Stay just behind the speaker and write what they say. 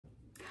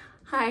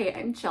Hi,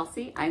 I'm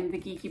Chelsea. I'm the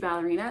geeky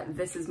ballerina.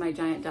 This is my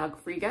giant dog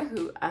Frigga,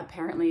 who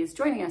apparently is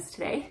joining us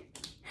today.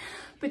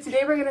 But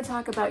today we're going to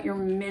talk about your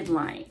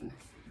midline.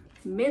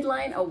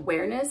 Midline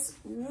awareness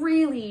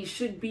really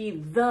should be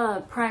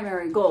the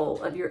primary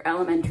goal of your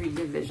elementary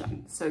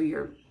division. So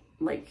you're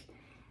like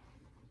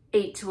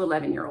 8 to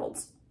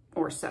 11-year-olds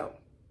or so.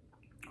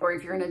 Or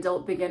if you're an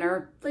adult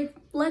beginner, like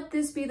let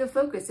this be the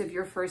focus of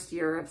your first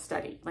year of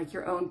study, like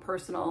your own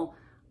personal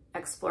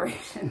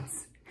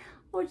explorations.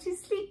 Oh,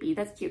 she's sleepy.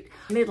 That's cute.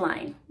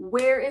 Midline.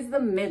 Where is the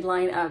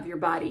midline of your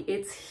body?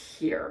 It's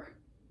here.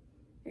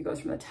 It goes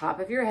from the top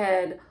of your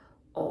head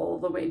all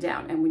the way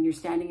down. And when you're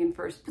standing in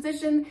first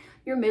position,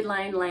 your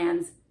midline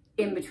lands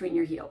in between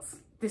your heels.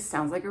 This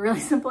sounds like a really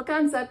simple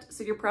concept,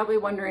 so you're probably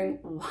wondering,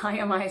 why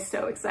am I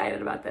so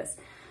excited about this?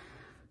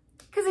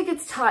 Because it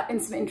gets taught in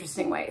some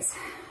interesting ways.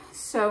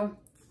 So,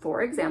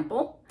 for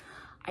example,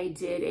 I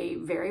did a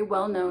very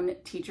well-known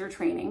teacher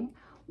training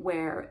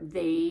where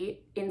they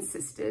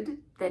insisted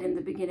that in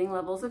the beginning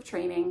levels of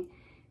training,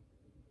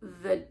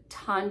 the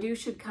tendu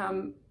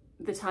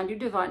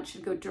devant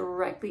should go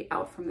directly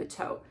out from the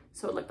toe.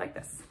 So it looked like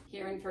this.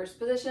 Here in first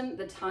position,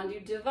 the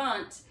tendu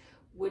devant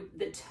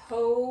the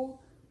toe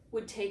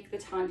would take the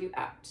tendu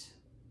out.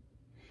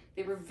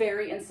 They were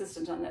very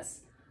insistent on this.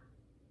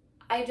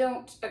 I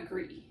don't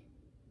agree.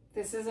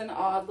 This is an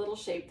odd little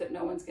shape that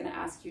no one's gonna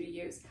ask you to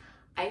use.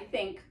 I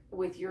think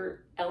with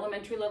your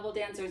elementary level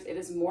dancers, it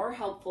is more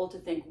helpful to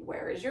think,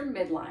 where is your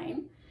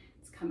midline?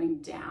 It's coming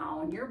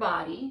down your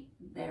body.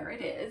 There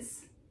it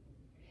is.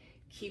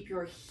 Keep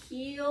your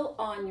heel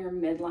on your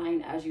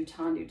midline as you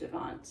tendu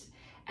devant,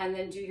 and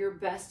then do your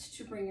best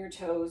to bring your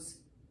toes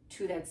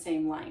to that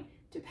same line.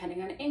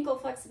 Depending on ankle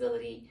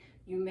flexibility,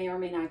 you may or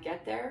may not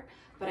get there,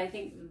 but I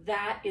think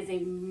that is a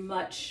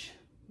much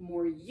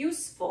more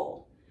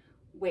useful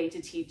way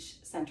to teach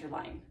center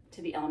line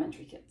to the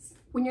elementary kids.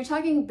 When you're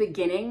talking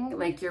beginning,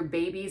 like your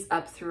babies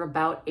up through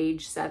about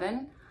age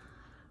 7,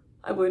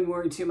 I wouldn't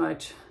worry too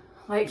much.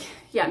 Like,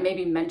 yeah,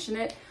 maybe mention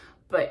it,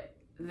 but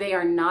they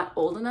are not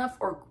old enough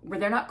or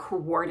they're not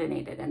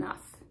coordinated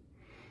enough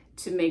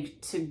to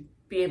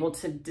be able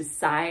to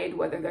decide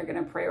whether they're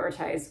gonna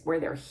prioritize where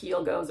their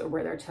heel goes or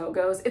where their toe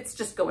goes. It's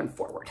just going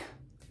forward.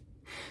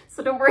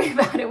 So don't worry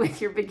about it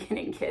with your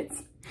beginning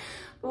kids.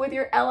 But with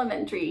your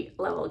elementary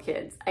level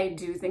kids, I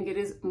do think it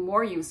is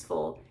more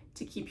useful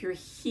to keep your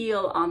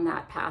heel on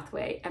that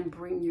pathway and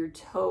bring your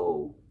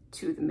toe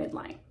to the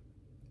midline.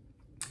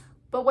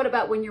 But what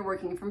about when you're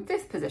working from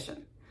 5th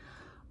position?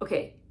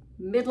 Okay,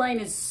 midline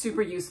is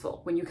super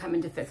useful when you come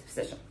into 5th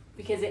position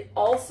because it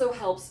also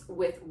helps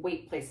with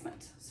weight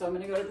placement. So I'm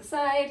gonna go to the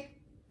side.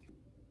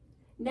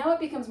 Now it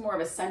becomes more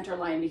of a center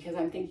line because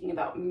I'm thinking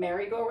about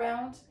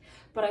merry-go-round,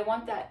 but I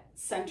want that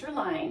center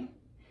line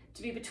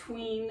to be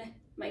between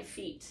my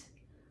feet.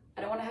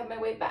 I don't wanna have my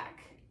weight back.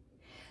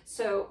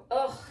 So,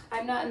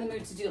 I'm not in the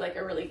mood to do like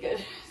a really good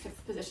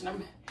 5th position.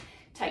 I'm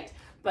tight,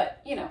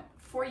 but you know,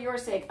 for your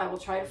sake, I will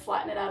try to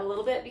flatten it out a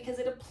little bit because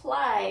it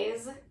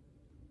applies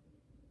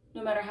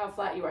no matter how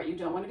flat you are. You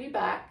don't want to be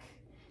back.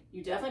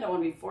 You definitely don't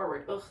want to be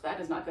forward. That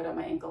is not good on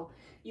my ankle.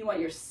 You want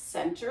your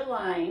center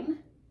line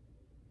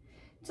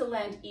to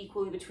land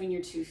equally between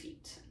your 2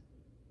 feet.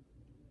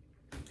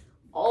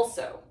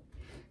 Also,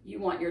 you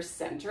want your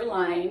center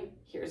line,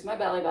 here's my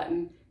belly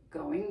button,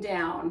 going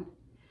down.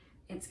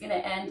 It's gonna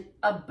end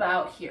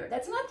about here.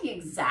 That's not the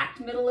exact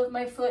middle of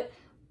my foot,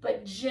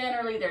 but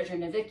generally there's your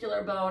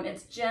navicular bone.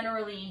 It's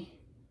generally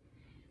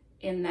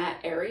in that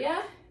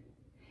area.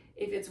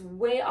 If it's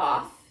way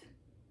off,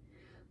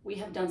 we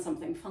have done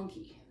something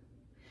funky.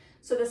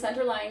 So the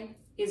center line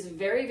is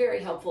very,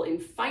 very helpful in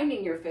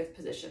finding your 5th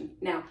position.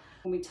 Now,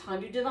 when we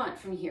tendu devant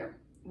from here,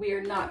 we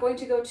are not going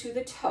to go to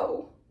the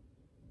toe.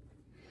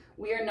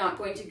 We are not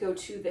going to go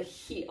to the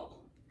heel.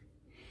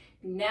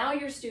 Now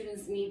your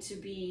students need to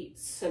be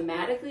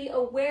somatically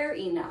aware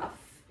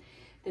enough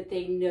that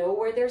they know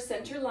where their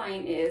center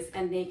line is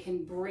and they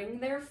can bring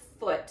their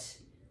foot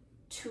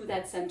to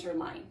that center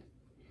line.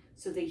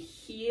 So the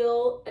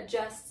heel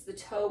adjusts, the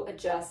toe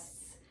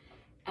adjusts,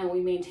 and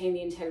we maintain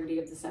the integrity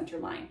of the center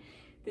line.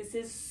 This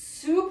is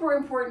super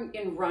important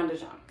in rond de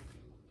jambe.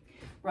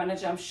 Rond de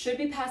jambe should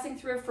be passing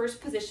through a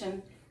 1st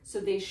position, so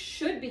they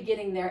should be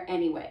getting there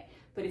anyway.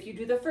 But if you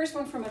do the first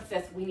one from a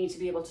 5th, we need to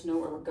be able to know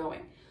where we're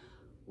going.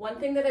 One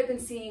thing that I've been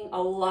seeing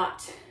a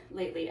lot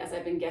lately as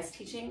I've been guest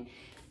teaching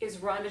is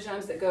rond de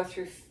jambes that go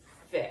through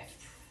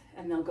 5th,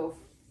 and they'll go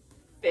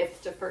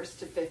 5th to 1st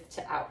to 5th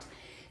to out.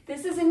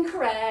 This is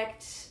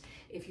incorrect.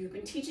 If you've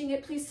been teaching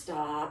it, please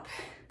stop.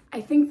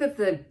 I think that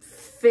the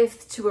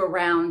 5th to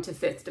around to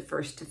 5th to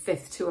 1st to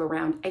 5th to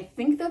around, I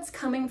think that's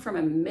coming from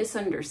a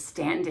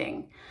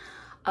misunderstanding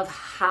of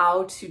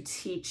how to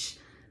teach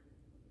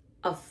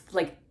a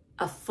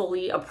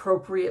fully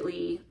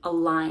appropriately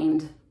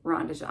aligned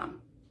rond de jambe.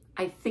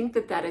 I think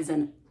that that is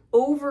an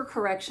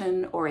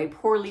overcorrection or a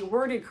poorly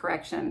worded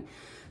correction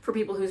for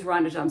people whose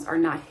rond de jambes are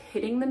not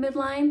hitting the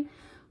midline,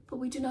 but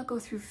we do not go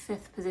through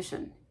 5th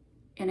position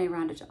in a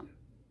rond de jambe.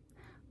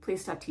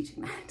 Please stop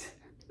teaching that.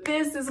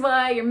 This is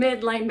why your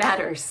midline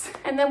matters.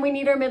 And then we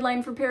need our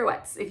midline for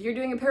pirouettes. If you're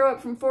doing a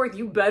pirouette from fourth,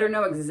 you better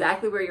know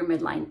exactly where your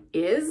midline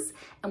is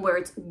and where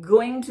it's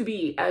going to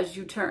be as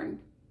you turn.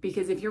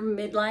 Because if your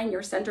midline,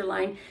 your center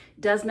line,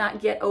 does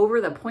not get over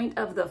the point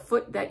of the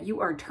foot that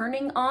you are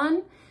turning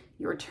on,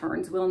 your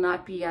turns will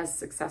not be as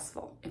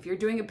successful. If you're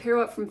doing a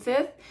pirouette from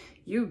fifth,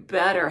 you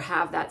better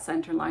have that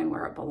center line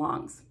where it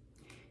belongs.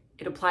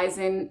 It applies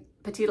in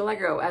petit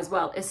allegro as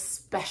well,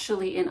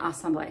 especially in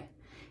assemblé.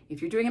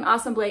 If you're doing an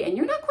assemblé and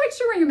you're not quite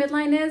sure where your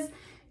midline is,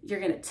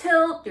 you're gonna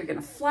tilt, you're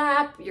gonna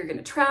flap, you're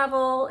gonna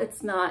travel.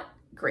 It's not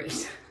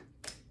great.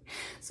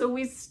 So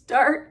we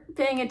start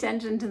paying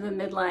attention to the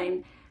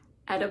midline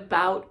at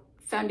about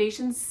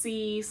foundation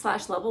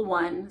C/level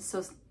 1,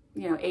 so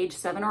age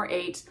 7 or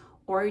 8,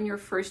 or in your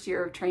first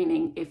year of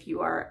training if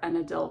you are an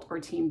adult or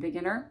teen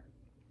beginner,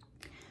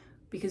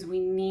 because we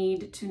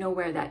need to know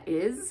where that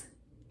is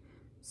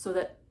so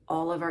that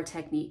all of our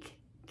technique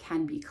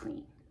can be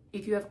clean.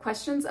 If you have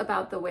questions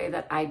about the way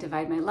that I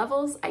divide my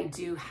levels, I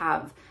do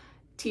have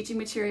teaching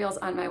materials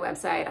on my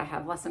website. I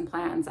have lesson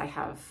plans, I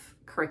have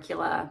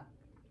curricula,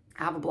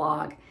 I have a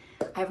blog.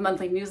 I have a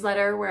monthly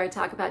newsletter where I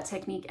talk about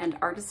technique and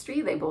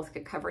artistry. They both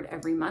get covered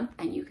every month,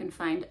 and you can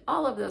find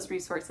all of those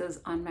resources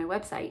on my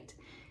website,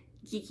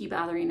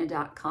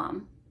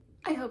 geekyballerina.com.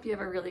 I hope you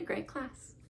have a really great class.